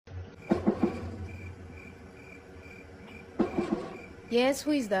Yes,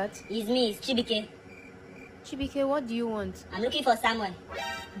 who is that? It's me, it's Chibuike. Chibuike, what do you want? I'm looking for Samuel.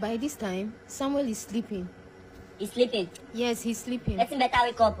 By this time, Samuel is sleeping. He's sleeping. Yes, he's sleeping. Let him better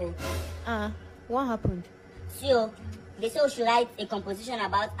wake up. What happened? So, they say we should write a composition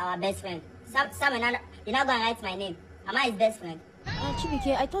about our best friend. Samuel, you're not going to write my name. Am I his best friend?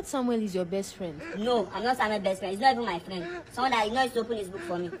 Chibuike, I thought Samuel is your best friend. No, I'm not Samuel's best friend. He's not even my friend. Someone that knows to open his book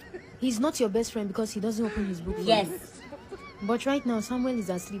for me. He's not your best friend because he doesn't open his book for Yes. you. But right now, Samuel is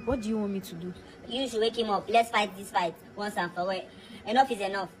asleep. What do you want me to do? You should wake him up. Let's fight this fight once and for all. Enough is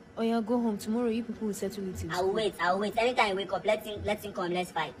enough. Oh yeah, go home. Tomorrow you people will settle it. I'll wait. Anytime I wake up, let him come.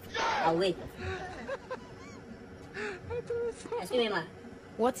 Let's fight. I'll wait. Excuse me, ma.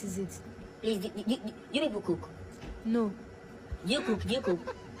 What is it? Please, you people cook? No. Do you cook?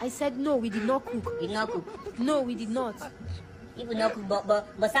 I said no, we did not cook. You did not cook? No, we did not. You will not cook,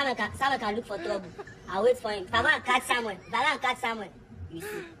 but Samuel can look for trouble. I'll wait for him. If I want to catch Samuel, you see.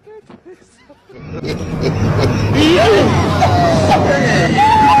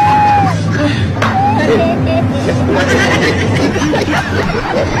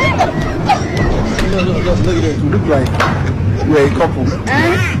 Look at it. You look like you're a couple.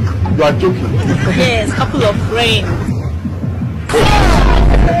 You are joking. Yes, couple of friends.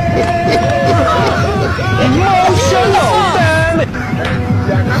 Emotional, damn it.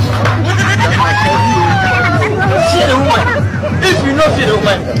 See the woman. If you not see the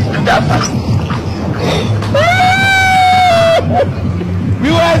woman, that fast.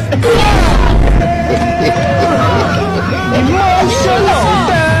 Viewers. Emotional,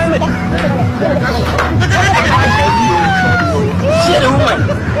 damn it. See the woman.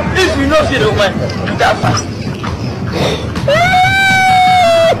 If you not see the woman, that fast.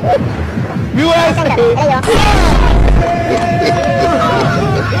 Viewers.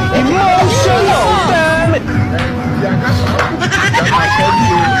 Emotional, damn it.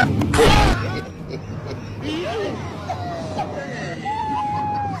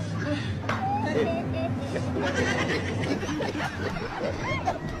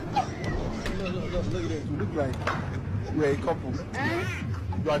 Look at it. You look like you're a couple.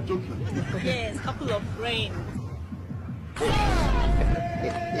 You are joking. Yes, couple of friends.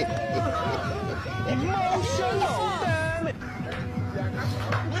 Emotional, damn it.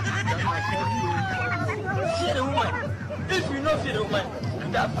 See the woman. If you not see the woman,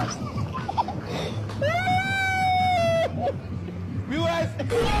 that fast. Viewers.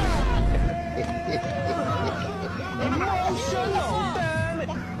 Emotional, damn it.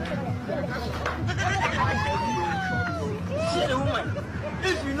 See the woman.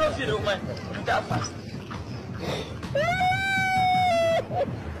 If you not see the woman, that fast.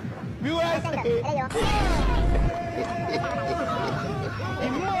 Viewers.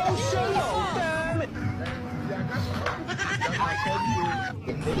 Emotional, damn it.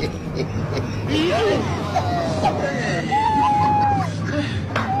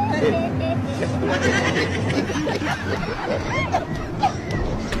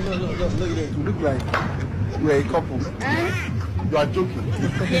 Look at it. You look like you're a couple. You are joking.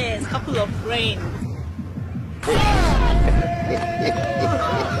 Yes, couple of friends.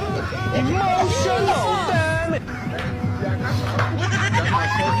 Emotional, damn it.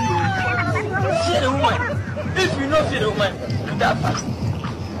 See the woman. If you not see the woman, that fast.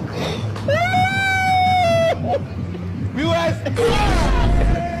 Viewers.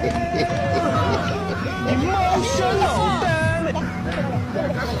 Emotional, damn it.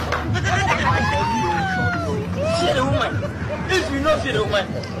 See the woman. If you not see the woman,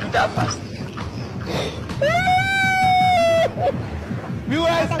 that fast.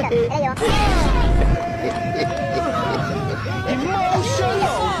 Viewers.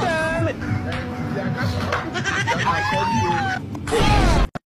 Emotional, damn it.